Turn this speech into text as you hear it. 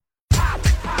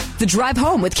The Drive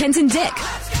Home with Kent and Dick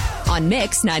on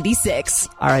Mix 96.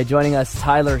 All right, joining us,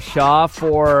 Tyler Shaw,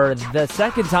 for the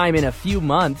second time in a few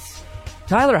months.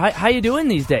 Tyler, how you doing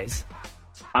these days?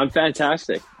 I'm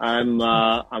fantastic.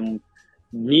 I'm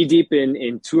knee deep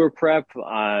in tour prep.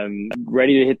 I'm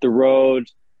ready to hit the road.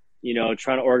 You know,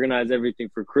 trying to organize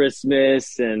everything for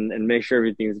Christmas and make sure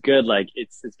everything's good. Like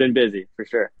it's been busy for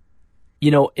sure. You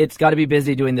know, it's got to be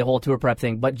busy doing the whole tour prep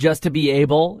thing, but just to be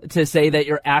able to say that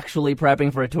you're actually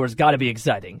prepping for a tour has got to be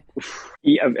exciting.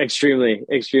 Yeah, extremely,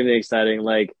 extremely exciting.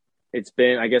 Like it's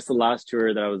been, I guess the last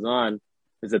tour that I was on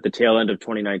was at the tail end of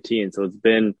 2019. So it's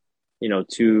been, you know,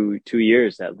 two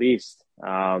years at least.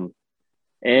 No,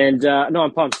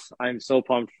 I'm pumped. I'm so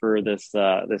pumped for this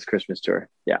Christmas tour.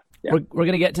 Yeah. We're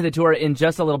going to get to the tour in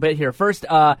just a little bit here. First,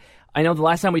 I know the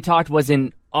last time we talked was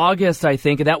in August, I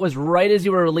think, and that was right as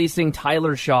you were releasing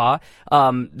Tyler Shaw,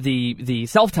 the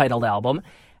self-titled album.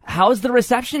 How's the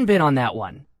reception been on that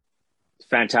one?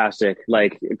 Fantastic.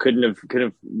 Like couldn't have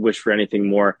wished for anything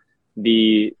more.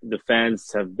 The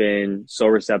fans have been so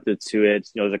receptive to it.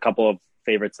 You know, there's a couple of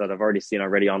favorites that I've already seen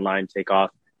online take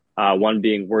off. One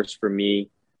being Worse for Me,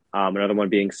 another one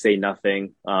being Say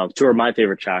Nothing. Two are my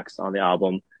favorite tracks on the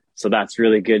album. So that's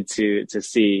really good to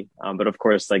see. But of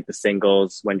course, like the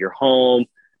singles, When You're Home,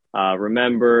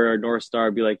 Remember, North Star,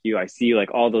 Be Like You, I See,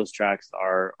 like all those tracks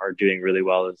are doing really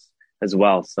well as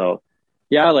well. So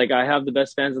yeah, like I have the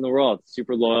best fans in the world.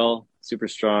 Super loyal, super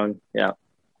strong. Yeah.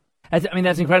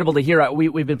 That's incredible to hear.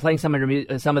 We've been playing some of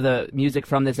the music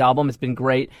from this album. It's been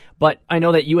great. But I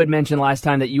know that you had mentioned last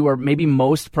time that you were maybe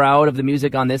most proud of the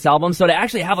music on this album. So to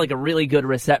actually have like a really good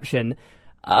reception,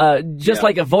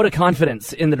 like a vote of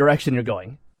confidence in the direction you're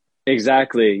going.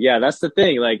 Exactly. Yeah, that's the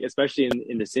thing. Like, especially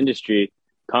in this industry,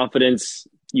 confidence,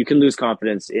 you can lose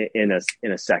confidence in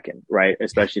a second, right?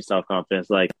 Especially self-confidence.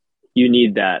 Like you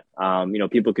need that. You know,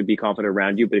 people could be confident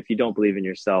around you, but if you don't believe in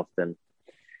yourself, then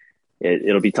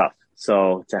it'll be tough.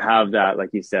 So to have that, like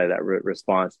you said, that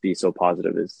response be so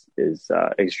positive is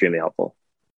extremely helpful.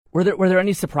 Were there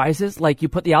any surprises? Like you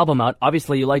put the album out,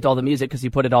 obviously you liked all the music because you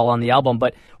put it all on the album,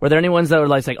 but were there any ones that were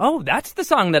like, oh, that's the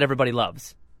song that everybody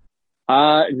loves?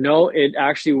 No, it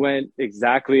actually went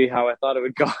exactly how I thought it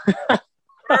would go.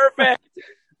 Perfect.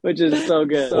 Which is so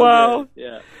good. Wow. Good.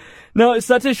 Yeah. No, it's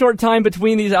such a short time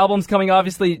between these albums coming,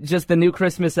 obviously just the new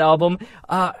Christmas album.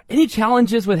 Any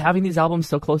challenges with having these albums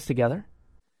so close together?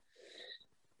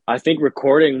 I think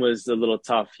recording was a little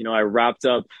tough. You know, I wrapped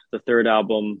up the third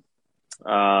album,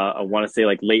 I want to say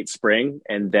like late spring.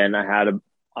 And then I had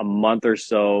a month or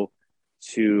so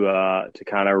to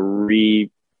kind of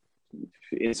re-inspire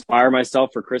myself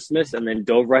for Christmas, and then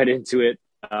dove right into it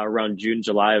around June,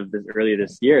 July of earlier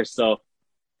this year. So,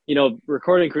 you know,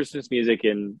 recording Christmas music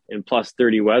in plus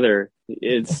 30 weather,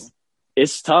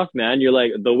 it's tough, man. You're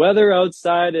like, the weather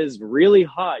outside is really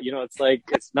hot. You know, it's like,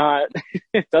 it's not,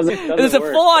 it doesn't There's work.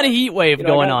 A full-on heat wave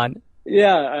going on.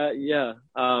 Yeah.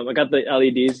 I got the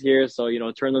LEDs here, so, you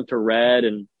know, turn them to red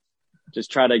and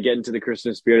just try to get into the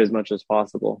Christmas spirit as much as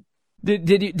possible.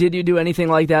 Did you do anything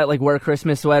like that, like wear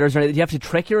Christmas sweaters or anything? Did you have to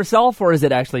trick yourself, or is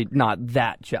it actually not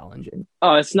that challenging?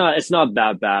 Oh, it's not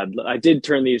that bad. I did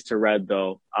turn these to red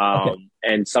though, okay.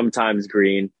 And sometimes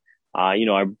green. You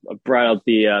know, I brought out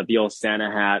the old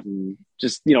Santa hat and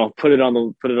just, you know, put it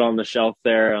on the shelf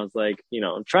there. I was like, you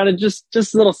know, I'm trying to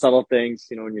just little subtle things,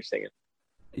 you know, when you're singing.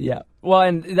 Yeah. Well,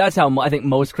 and that's how I think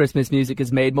most Christmas music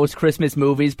is made. Most Christmas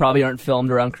movies probably aren't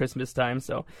filmed around Christmas time.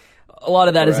 So a lot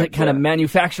of that is kind of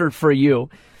manufactured for you.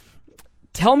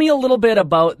 Tell me a little bit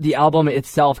about the album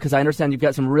itself, because I understand you've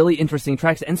got some really interesting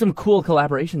tracks and some cool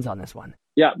collaborations on this one.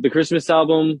 Yeah. The Christmas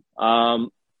album, I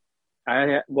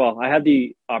had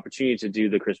the opportunity to do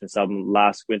the Christmas album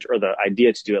last winter, or the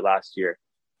idea to do it last year.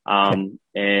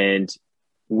 And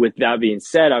with that being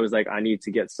said, I was like, I need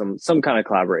to get some kind of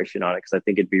collaboration on it because I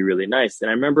think it'd be really nice.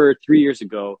 And I remember 3 years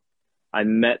ago, I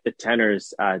met the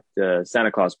Tenors at the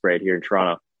Santa Claus Parade here in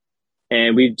Toronto.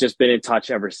 And we've just been in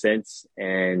touch ever since.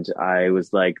 And I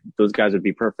was like, those guys would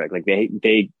be perfect. Like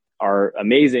they are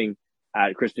amazing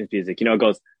at Christmas music. You know, it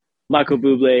goes Michael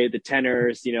Bublé, the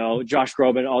Tenors, you know, Josh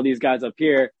Groban, all these guys up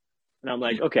here. And I'm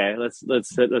like, okay, let's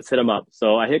hit them up.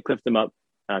 So I hit Clifton up.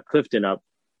 I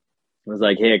was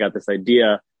like, hey, I got this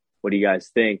idea. What do you guys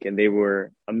think? And they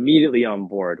were immediately on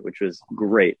board, which was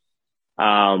great.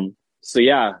 So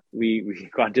yeah, we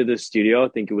got to the studio. I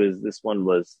think this one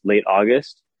was late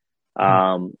August.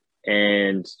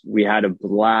 And we had a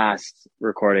blast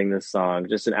recording this song,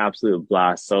 just an absolute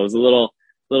blast. So it was a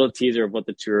little teaser of what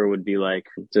the tour would be like,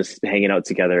 just hanging out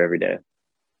together every day.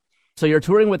 So you're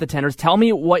touring with the Tenors. Tell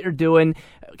me what you're doing,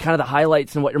 kind of the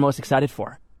highlights and what you're most excited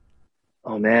for.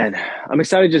 Oh man, I'm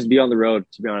excited to just be on the road,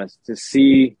 to be honest, to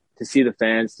see the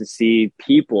fans, to see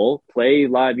people play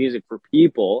live music for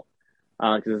people,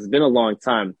 because it's been a long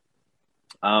time.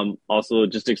 Also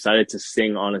just excited to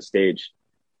sing on a stage,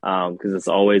 because it's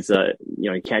always,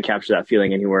 you can't capture that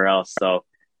feeling anywhere else. So,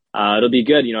 it'll be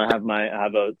good. I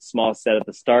have a small set at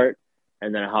the start,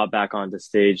 and then I hop back onto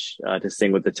stage, to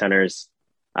sing with the tenors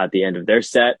at the end of their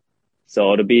set.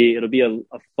 So it'll be it'll be a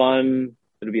fun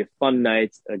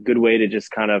night, a good way to just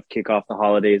kind of kick off the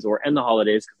holidays or end the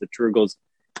holidays, because the tour goes,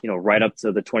 right up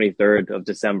to the 23rd of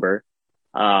December.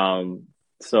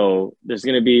 So there's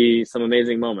going to be some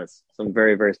amazing moments, some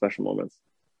very, very special moments.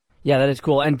 Yeah, that is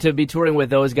cool. And to be touring with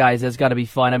those guys has got to be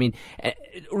fun. I mean,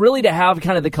 really to have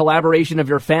kind of the collaboration of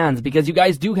your fans, because you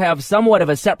guys do have somewhat of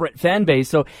a separate fan base.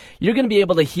 So you're going to be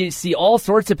able to see all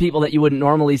sorts of people that you wouldn't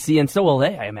normally see, and so will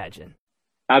they, I imagine.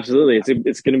 Absolutely.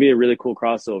 It's going to be a really cool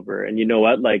crossover. And you know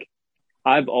what? Like,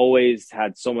 I've always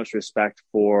had so much respect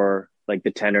for like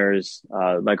the tenors,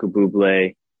 Michael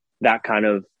Bublé, that kind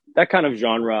of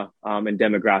genre, and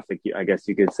demographic, I guess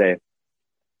you could say.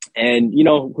 And,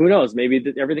 who knows? Maybe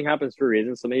everything happens for a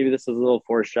reason. So maybe this is a little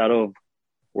foreshadow of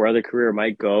where the career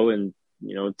might go in,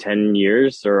 10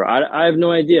 years, or I have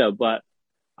no idea. But,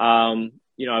 I've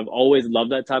always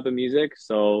loved that type of music.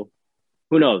 So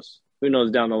who knows? Who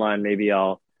knows down the line? Maybe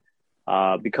I'll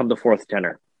become the fourth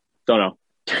tenor. Don't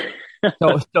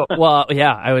know. Well,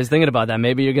 yeah, I was thinking about that.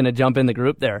 Maybe you're going to jump in the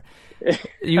group there.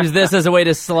 Use this as a way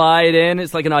to slide in.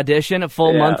 It's like an audition, a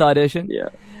full month audition.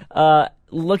 Yeah.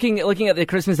 Looking at the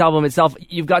Christmas album itself,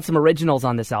 you've got some originals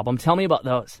on this album. Tell me about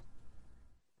those.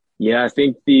 Yeah, I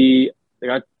think I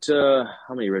got,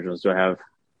 how many originals do I have?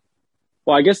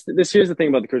 Well, I guess here's the thing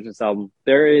about the Christmas album.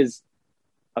 There is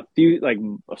a few like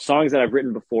songs that I've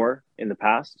written before in the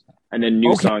past, and then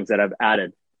new songs that I've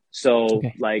added. So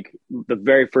like the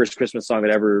very first Christmas song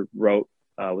that I ever wrote,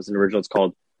 was an original. It's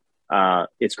called,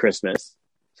 It's Christmas.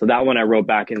 So that one I wrote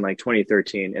back in like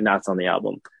 2013, and that's on the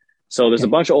album. So there's a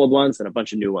bunch of old ones and a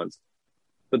bunch of new ones.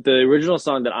 But the original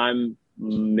song that I'm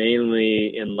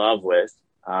mainly in love with,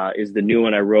 is the new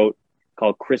one I wrote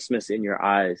called Christmas in Your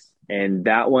Eyes. And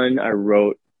that one I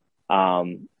wrote,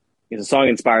 it's a song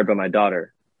inspired by my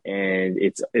daughter. And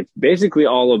it's basically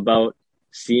all about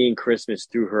seeing Christmas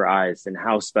through her eyes and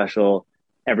how special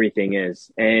everything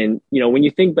is. And, when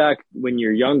you think back when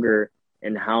you're younger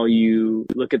and how you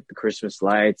look at the Christmas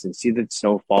lights and see the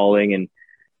snow falling, and,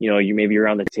 you maybe you're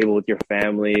around the table with your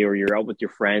family, or you're out with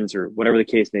your friends, or whatever the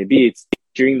case may be, it's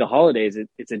during the holidays,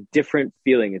 it's a different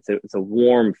feeling. It's a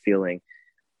warm feeling.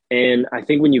 And I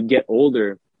think when you get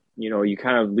older, you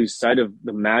kind of lose sight of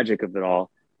the magic of it all.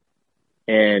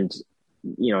 And,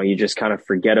 you just kind of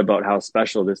forget about how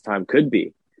special this time could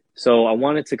be. So I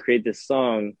wanted to create this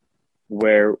song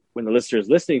where when the listener is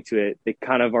listening to it, they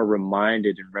kind of are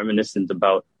reminded and reminiscent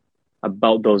about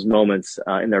those moments,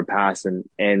 in their past,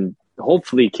 and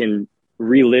hopefully can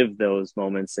relive those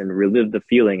moments and relive the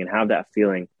feeling and have that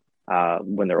feeling,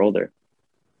 when they're older.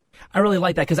 I really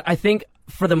like that, because I think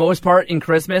for the most part in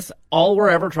Christmas, all we're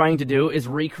ever trying to do is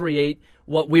recreate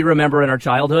what we remember in our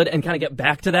childhood and kind of get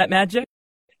back to that magic.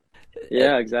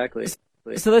 Yeah, exactly.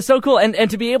 So that's so cool. And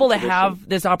to be able to have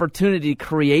this opportunity to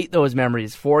create those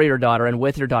memories for your daughter and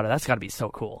with your daughter, that's got to be so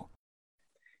cool.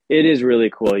 It is really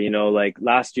cool. Like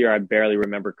last year, I barely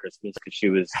remember Christmas because she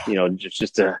was,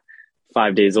 just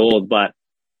 5 days old. But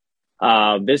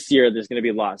this year, there's going to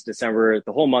be lots. The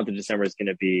whole month of December is going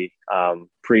to be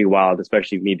pretty wild,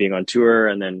 especially me being on tour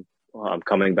and then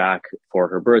coming back for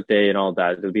her birthday and all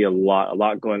that. There'll be a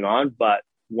lot going on, but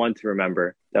one to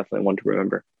remember, definitely one to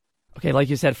remember. Okay, like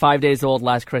you said, 5 days old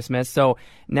last Christmas. So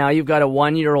now you've got a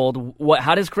 1-year-old.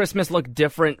 How does Christmas look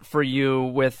different for you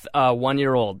with a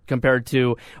 1-year-old compared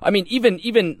to,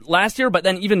 even last year, but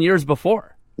then even years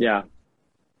before? Yeah.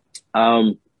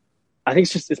 I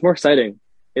think it's more exciting.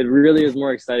 It really is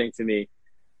more exciting to me.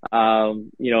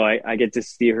 I get to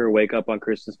see her wake up on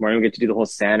Christmas morning. We get to do the whole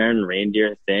Santa and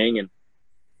reindeer thing,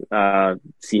 and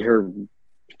see her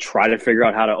try to figure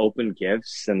out how to open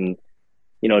gifts and,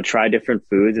 try different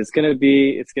foods. It's gonna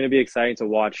be exciting to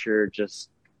watch her just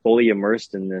fully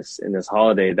immersed in this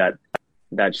holiday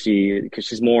because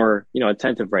she's more,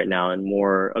 attentive right now and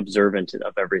more observant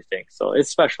of everything. So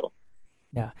it's special.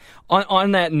 Yeah.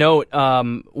 On that note,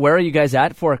 where are you guys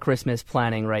at for Christmas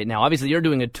planning right now? Obviously, you're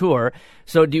doing a tour.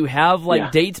 So do you have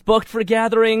dates booked for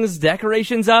gatherings,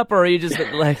 decorations up, or are you just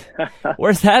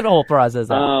where's that whole process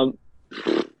at?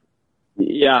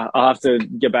 Yeah, I'll have to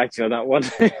get back to you on that one.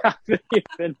 I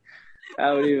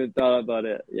haven't even thought about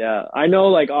it. Yeah, I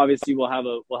know. Obviously, we'll have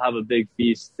a big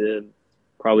feast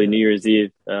probably New Year's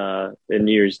Eve and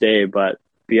New Year's Day, but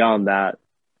beyond that,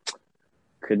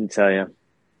 Couldn't tell you.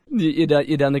 You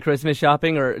done the Christmas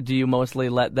shopping, or do you mostly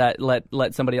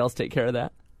let somebody else take care of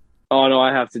that? Oh no,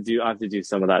 I have to do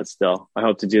some of that still. I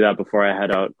hope to do that before I head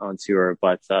out on tour,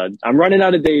 but I'm running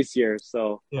out of days here,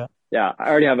 so yeah, I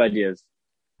already have ideas.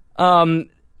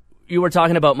 You were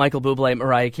talking about Michael Bublé,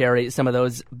 Mariah Carey, some of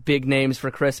those big names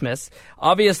for Christmas.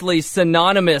 Obviously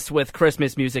synonymous with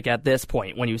Christmas music at this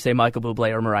point when you say Michael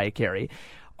Bublé or Mariah Carey.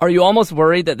 Are you almost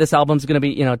worried that this album's going to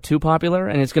be, too popular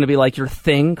and it's going to be like your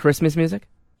thing, Christmas music?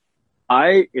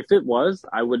 If it was,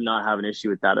 I would not have an issue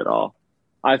with that at all.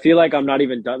 I feel like I'm not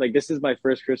even done. Like, this is my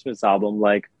first Christmas album.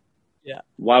 Like,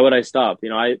 why would I stop?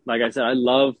 Like I said, I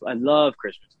love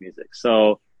Christmas music.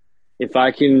 So if I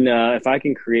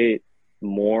can create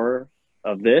more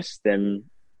of this, then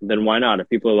why not? If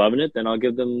people are loving it, then I'll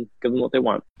give them what they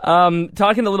want.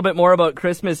 Talking a little bit more about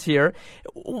Christmas here,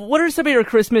 what are some of your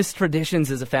Christmas traditions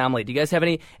as a family? Do you guys have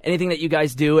anything that you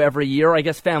guys do every year? I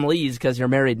guess families, because you're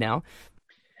married now.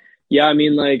 Yeah, I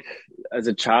mean, like, as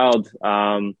a child,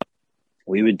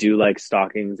 we would do like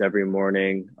stockings every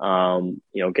morning,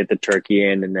 get the turkey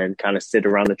in and then kind of sit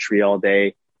around the tree all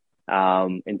day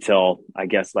until I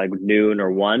guess like noon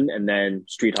or 1, and then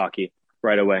street hockey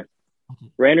right away.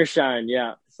 Rain or shine,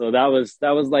 yeah. So that was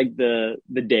like the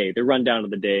day, the rundown of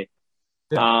the day.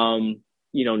 Yeah.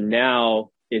 Now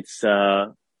it's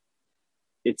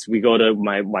we go to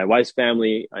my wife's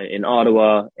family in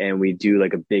Ottawa, and we do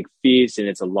like a big feast, and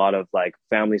it's a lot of like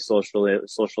family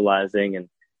socializing and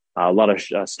a lot of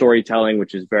storytelling,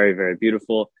 which is very, very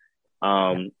beautiful.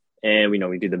 And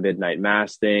we do the midnight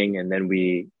mass thing, and then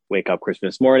we wake up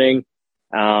Christmas morning,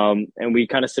 and we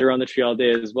kind of sit around the tree all day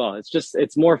as well.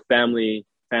 It's more family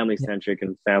centric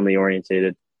and family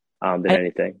orientated than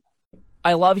anything.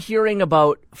 I love hearing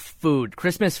about food,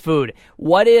 Christmas food.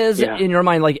 What is in your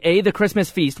mind, like, A, the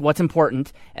Christmas feast, what's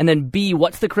important, and then B,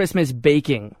 what's the Christmas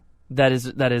baking that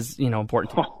is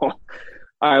important to you? All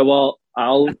right, well,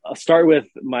 I'll start with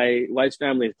my wife's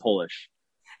family is Polish.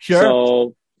 Sure.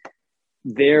 So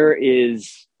there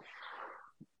is,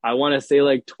 I want to say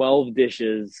like 12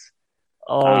 dishes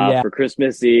for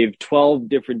Christmas Eve, 12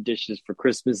 different dishes for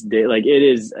Christmas Day. Like, it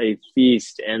is a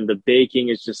feast, and the baking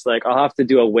is just like, I'll have to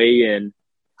do a weigh in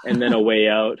and then a weigh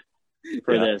out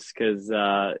for this, because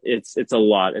it's a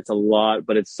lot. It's a lot,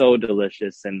 but it's so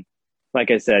delicious. And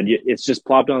like I said, it's just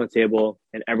plopped on the table,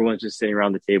 and everyone's just sitting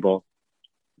around the table,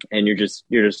 and you're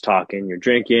just talking, you're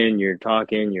drinking, you're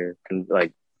talking, you're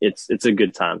like, it's a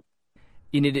good time.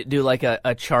 You need to do like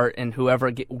a chart, and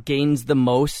whoever gains the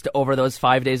most over those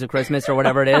 5 days of Christmas or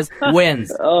whatever it is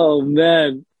wins. Oh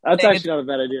man, that's actually not a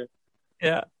bad idea.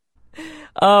 Yeah.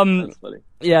 That's funny.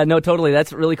 Yeah, no, totally.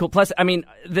 That's really cool. Plus, I mean,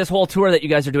 this whole tour that you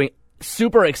guys are doing,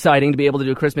 super exciting to be able to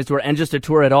do a Christmas tour and just a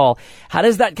tour at all. How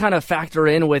does that kind of factor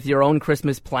in with your own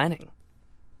Christmas planning?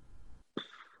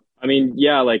 I mean,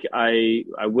 yeah, like I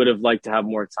would have liked to have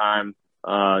more time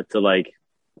to like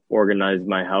organize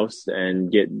my house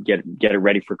and get it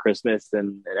ready for Christmas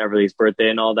and Everly's birthday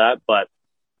and all that. But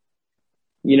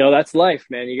that's life,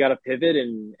 man. You got to pivot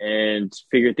and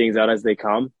figure things out as they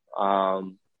come.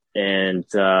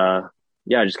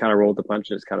 Just kind of roll with the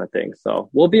punches kind of thing. So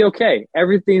we'll be okay.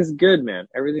 Everything's good, man.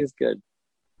 Everything's good.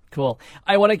 Cool.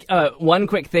 I want to, one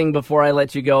quick thing before I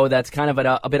let you go that's kind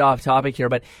of a bit off topic here,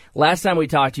 but last time we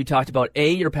talked, you talked about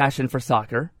your passion for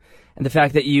soccer and the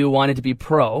fact that you wanted to be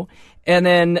pro, and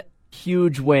then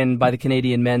huge win by the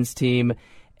Canadian men's team.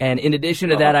 And in addition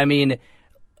to that, I mean,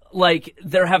 like,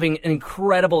 they're having an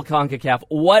incredible CONCACAF.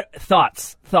 What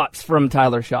thoughts from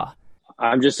Tyler Shaw?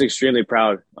 I'm just extremely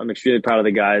proud. I'm extremely proud of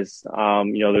the guys.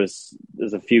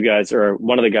 There's a few guys, or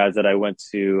one of the guys that I went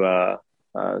to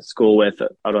school with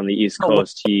out on the East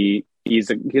Coast. He's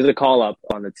a call up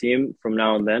on the team from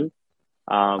now and then.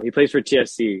 He plays for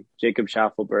TFC, Jacob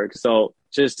Schaffelberg. So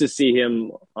just to see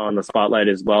him on the spotlight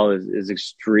as well is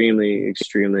extremely,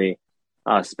 extremely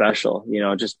special.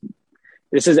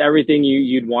 This is everything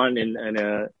you'd want in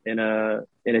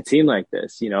a team like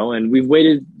this, and we've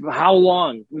waited how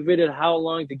long? We've waited how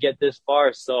long to get this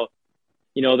far? So,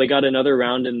 they got another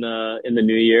round in the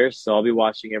new year, so I'll be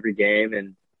watching every game,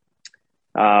 and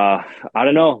I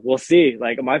don't know. We'll see.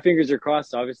 Like, my fingers are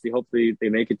crossed. Obviously, hopefully they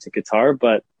make it to Qatar,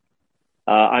 but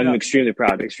I'm extremely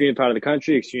proud of the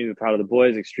country, extremely proud of the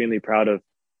boys, extremely proud of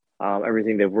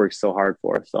everything they've worked so hard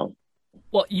for. So.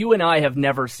 Well, you and I have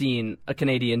never seen a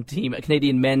Canadian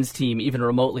men's team even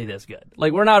remotely this good.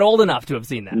 Like, we're not old enough to have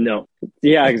seen that. No.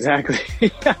 Yeah, exactly.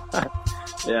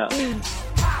 Yeah.